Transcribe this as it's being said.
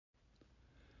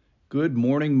Good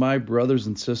morning, my brothers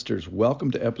and sisters.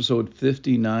 Welcome to episode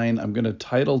 59. I'm going to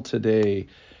title today,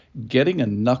 Getting a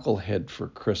Knucklehead for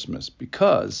Christmas,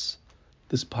 because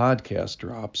this podcast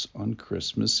drops on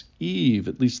Christmas Eve,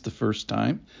 at least the first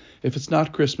time. If it's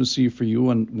not Christmas Eve for you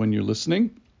when you're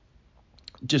listening,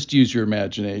 just use your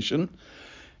imagination.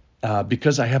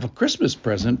 Because I have a Christmas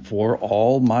present for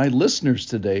all my listeners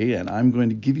today, and I'm going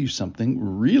to give you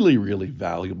something really, really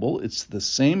valuable. It's the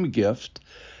same gift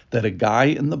that a guy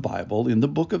in the Bible, in the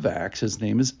book of Acts, his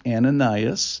name is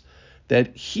Ananias,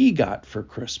 that he got for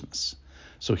Christmas.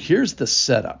 So here's the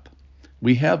setup.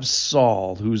 We have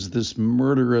Saul, who's this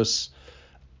murderous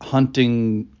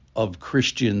hunting of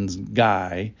Christians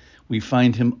guy. We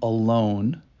find him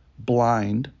alone,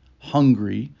 blind,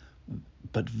 hungry,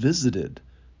 but visited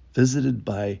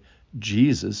by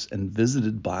Jesus and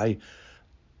visited by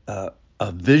a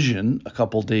vision a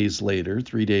couple days later,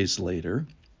 3 days later.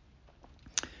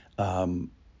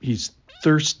 He's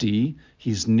thirsty.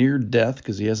 He's near death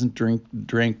because he hasn't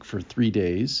drank for 3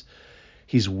 days.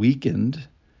 He's weakened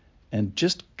and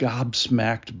just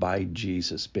gobsmacked by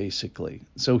Jesus, basically.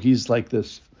 So he's like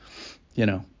this,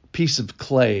 piece of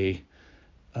clay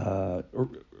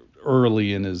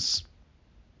early in his,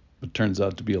 what turns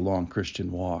out to be a long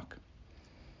Christian walk.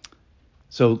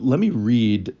 So let me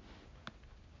read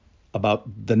about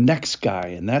the next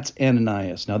guy, and that's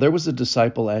Ananias. Now, there was a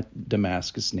disciple at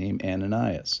Damascus named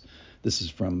Ananias. This is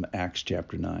from Acts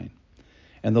chapter 9.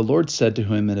 And the Lord said to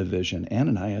him in a vision,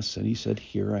 Ananias, and he said,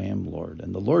 Here I am, Lord.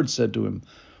 And the Lord said to him,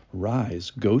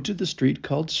 Rise, go to the street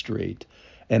called Straight,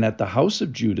 and at the house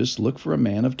of Judas look for a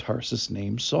man of Tarsus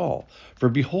named Saul. For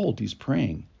behold, he's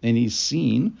praying, and he's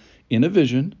seen in a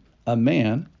vision a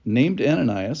man named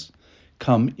Ananias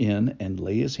come in and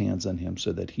lay his hands on him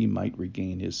so that he might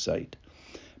regain his sight.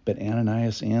 But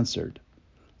Ananias answered,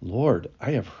 Lord,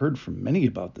 I have heard from many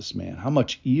about this man, how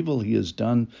much evil he has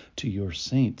done to your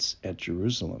saints at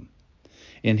Jerusalem.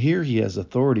 And here he has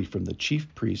authority from the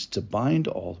chief priest to bind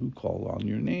all who call on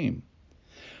your name.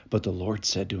 But the Lord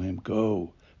said to him,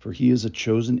 Go, for he is a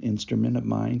chosen instrument of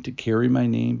mine to carry my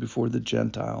name before the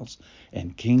Gentiles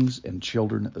and kings and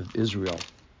children of Israel.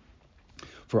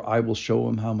 For I will show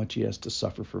him how much he has to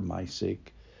suffer for my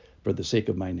sake, for the sake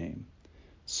of my name.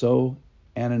 So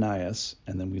Ananias,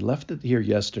 and then we left it here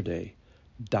yesterday, ...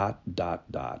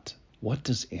 What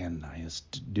does Ananias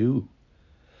do?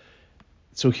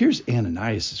 So here's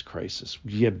Ananias' crisis.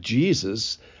 You have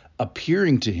Jesus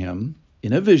appearing to him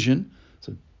in a vision.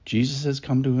 So Jesus has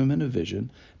come to him in a vision,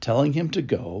 telling him to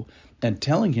go, and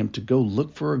telling him to go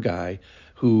look for a guy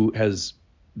who has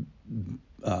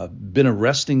been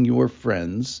arresting your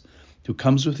friends, who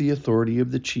comes with the authority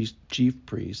of the chief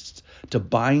priests to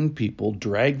bind people,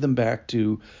 drag them back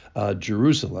to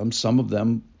Jerusalem. Some of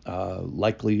them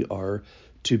likely are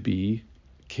to be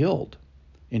killed.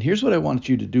 And here's what I want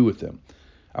you to do with him.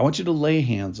 I want you to lay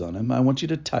hands on him. I want you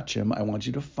to touch him. I want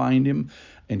you to find him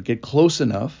and get close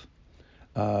enough.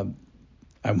 I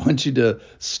want you to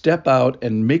step out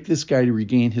and make this guy to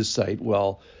regain his sight.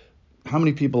 Well, how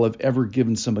many people have ever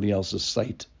given somebody else's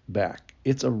sight back?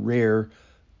 It's a rare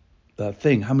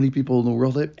thing. How many people in the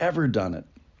world have ever done it?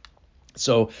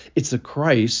 So it's a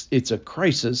crisis,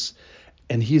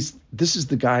 and this is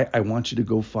the guy I want you to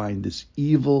go find, this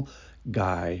evil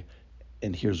guy,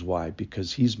 and here's why: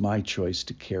 because he's my choice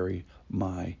to carry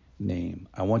my name.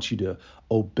 I want you to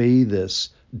obey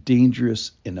this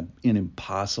dangerous and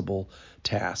impossible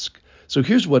task. So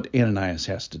here's what Ananias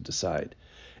has to decide.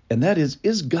 And that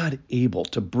is God able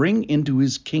to bring into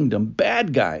his kingdom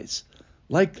bad guys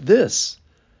like this?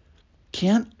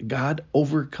 Can't God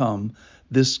overcome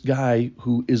this guy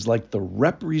who is like the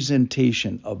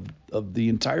representation of the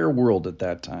entire world at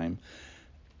that time?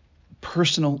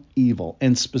 Personal evil,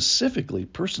 and specifically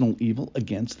personal evil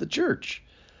against the church.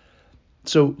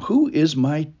 So who is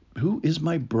my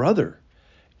brother?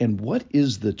 And what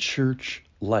is the church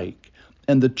like?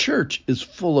 And the church is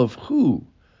full of who?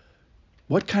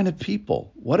 What kind of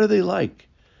people? What are they like?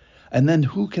 And then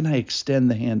who can I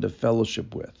extend the hand of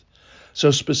fellowship with?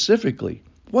 So specifically,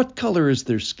 what color is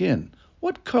their skin?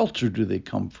 What culture do they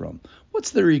come from?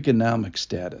 What's their economic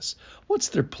status? What's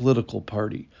their political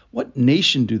party? What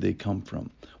nation do they come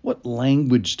from? What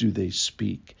language do they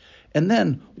speak? And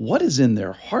then what is in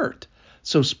their heart?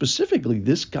 So specifically,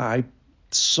 this guy,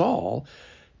 Saul,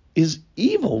 is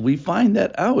evil. We find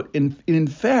that out. In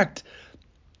fact,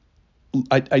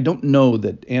 I don't know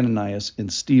that Ananias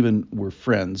and Stephen were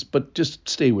friends, but just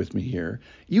stay with me here.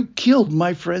 You killed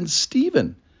my friend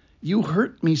Stephen. You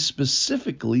hurt me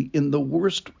specifically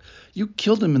you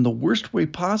killed him in the worst way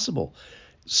possible.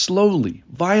 Slowly,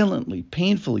 violently,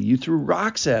 painfully, you threw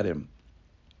rocks at him.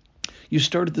 You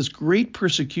started this great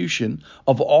persecution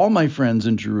of all my friends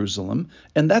in Jerusalem,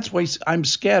 and that's why I'm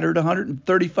scattered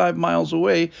 135 miles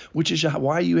away, which is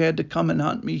why you had to come and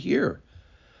hunt me here.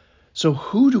 So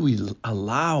who do we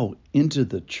allow into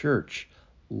the church?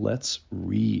 Let's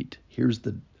read. Here's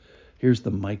the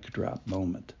mic drop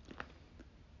moment.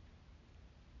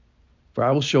 For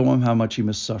I will show him how much he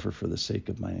must suffer for the sake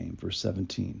of my name. Verse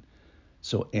 17.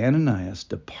 So Ananias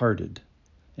departed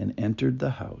and entered the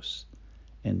house,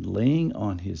 and laying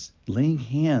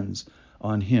hands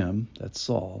on him, that's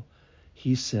Saul,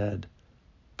 he said,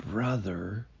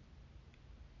 Brother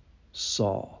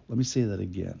Saul. Let me say that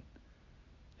again.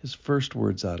 His first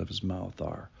words out of his mouth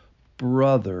are,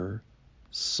 Brother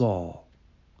Saul.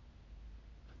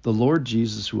 The Lord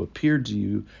Jesus, who appeared to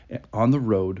you on the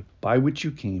road by which you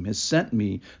came, has sent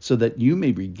me so that you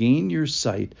may regain your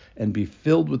sight and be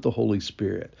filled with the Holy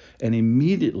Spirit. And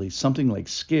immediately something like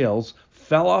scales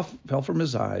fell from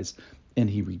his eyes, and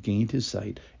he regained his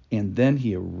sight. And then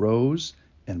he arose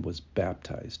and was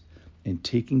baptized. And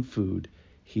taking food,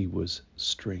 he was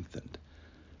strengthened.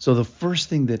 So the first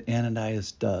thing that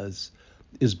Ananias does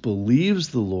is believes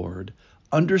the Lord,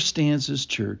 understands his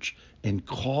church, and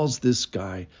calls this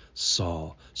guy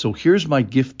Saul. So here's my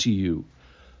gift to you.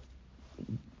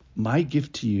 My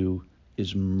gift to you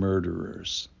is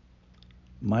murderers.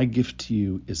 My gift to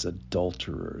you is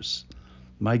adulterers.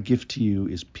 My gift to you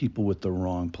is people with the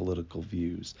wrong political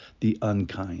views, the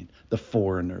unkind, the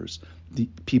foreigners, the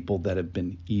people that have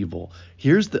been evil.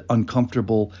 Here's the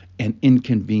uncomfortable and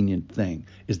inconvenient thing,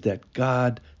 is that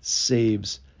God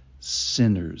saves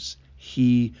sinners.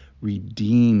 He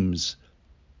redeems,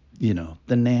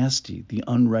 the nasty, the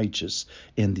unrighteous,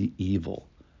 and the evil.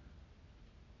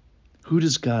 Who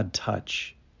does God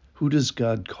touch? Who does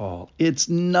God call? It's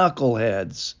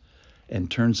knuckleheads, and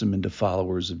turns them into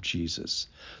followers of Jesus.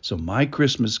 So my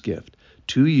Christmas gift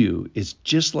to you is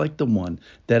just like the one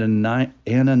that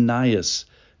Ananias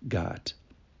got.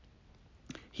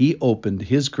 He opened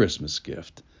his Christmas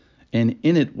gift, and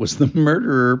in it was the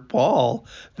murderer Paul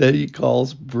that he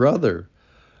calls brother.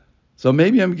 So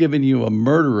maybe I'm giving you a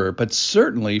murderer, but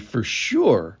certainly, for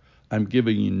sure, I'm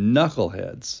giving you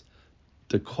knuckleheads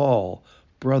to call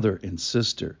brother and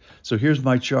sister. So here's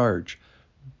my charge.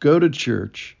 Go to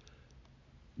church.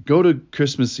 Go to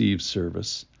Christmas Eve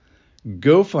service.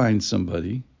 Go find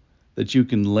somebody that you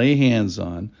can lay hands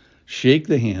on, shake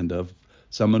the hand of,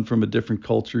 someone from a different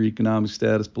culture, economic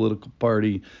status, political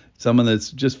party, someone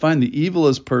that's just find the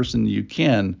evilest person you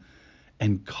can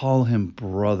and call him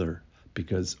brother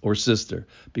or sister,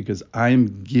 because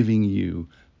I'm giving you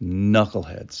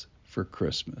knuckleheads for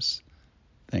Christmas.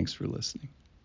 Thanks for listening.